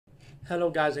Hello,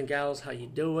 guys and gals. How you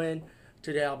doing?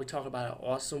 Today I'll be talking about an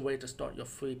awesome way to start your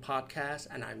free podcast,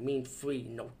 and I mean free.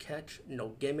 No catch, no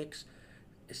gimmicks.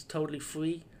 It's totally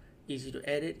free, easy to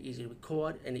edit, easy to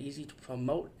record, and easy to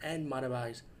promote and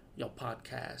monetize your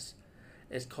podcast.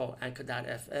 It's called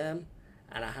Anchor.fm,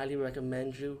 and I highly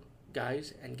recommend you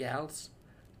guys and gals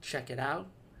check it out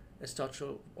and start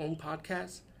your own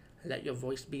podcast and let your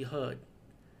voice be heard.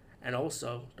 And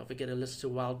also, don't forget to listen to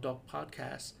Wild Dog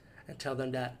Podcast and tell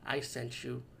them that I sent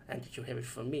you and that you hear it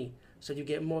from me. So you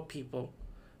get more people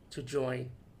to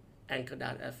join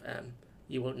Anchor.fm.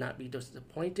 You will not be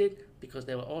disappointed because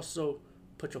they will also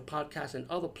put your podcast in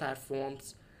other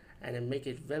platforms and then make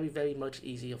it very, very much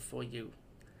easier for you.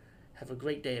 Have a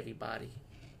great day, everybody.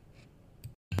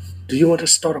 Do you want to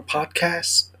start a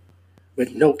podcast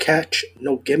with no catch,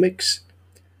 no gimmicks?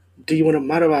 Do you want to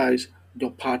monetize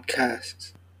your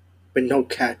podcast with no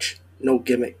catch, no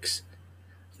gimmicks?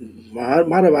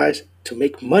 Monetize to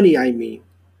make money, I mean.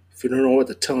 If you don't know what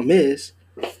the term is,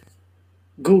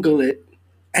 Google it,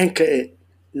 anchor it,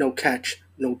 no catch,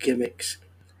 no gimmicks.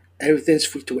 Everything's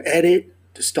free to edit,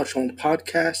 to start your own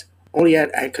podcast, only at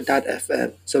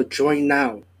anchor.fm. So join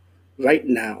now, right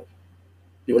now.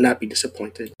 You will not be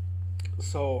disappointed.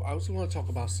 So I also want to talk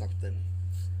about something.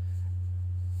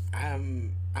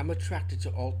 I'm attracted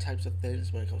to all types of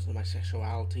things when it comes to my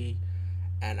sexuality,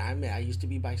 and I used to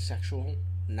be bisexual.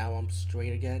 Now I'm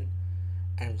straight again,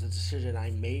 and it was a decision I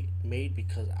made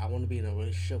because I want to be in a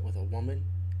relationship with a woman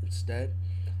instead.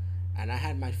 And I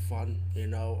had my fun,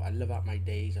 I live out my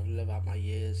days, I live out my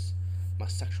years, my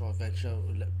sexual adventure,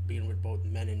 being with both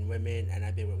men and women, and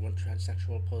I've been with one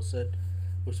transsexual person,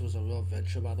 which was a real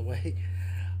adventure, by the way.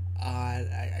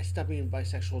 I stopped being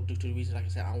bisexual due to the reason, like I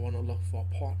said, I want to look for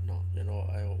a partner,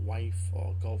 a wife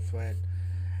or a girlfriend,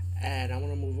 and I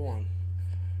want to move on.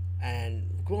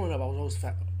 And growing up, I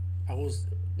was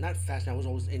not fascinated. I was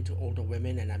always into older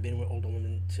women, and I've been with older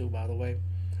women too, by the way.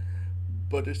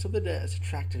 But there's something that has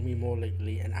attracted me more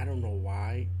lately, and I don't know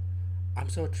why. I'm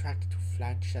so attracted to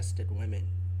flat-chested women,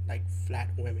 like flat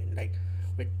women, like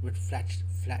with flat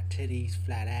titties,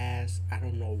 flat ass. I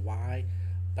don't know why,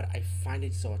 but I find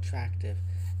it so attractive.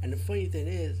 And the funny thing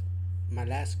is, my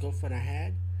last girlfriend I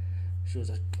had, she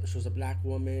was a black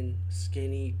woman,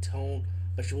 skinny, toned,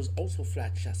 but she was also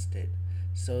flat chested.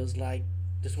 So it's like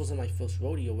this wasn't my first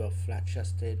rodeo with flat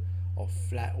chested or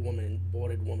flat woman,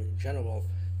 boarded woman in general.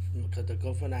 Because the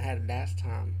girlfriend I had last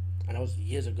time, and that was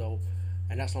years ago,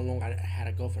 and that's how long I had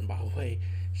a girlfriend, by the way.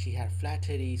 She had flat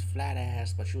titties, flat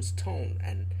ass, but she was toned,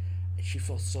 and she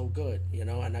felt so good,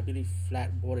 And I believe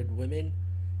flat boarded women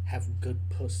have good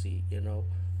pussy.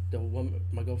 The woman,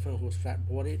 my girlfriend who was flat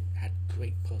boarded, had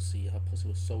great pussy. Her pussy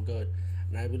was so good,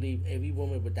 and I believe every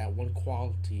woman with that one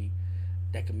quality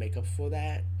that can make up for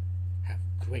that have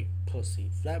great pussy.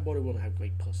 Flat boarded women have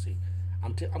great pussy.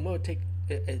 I'm gonna take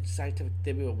a scientific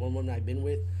theory of one woman I've been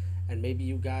with, and maybe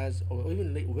you guys or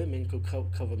even women could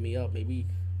cover me up. Maybe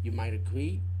you might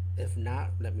agree. If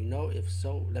not, let me know. If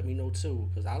so, let me know too,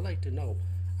 because I like to know.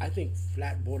 I think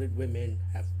flat-boarded women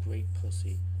have great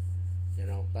pussy.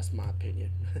 That's my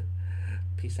opinion.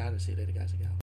 Peace out and see you later, guys and gals.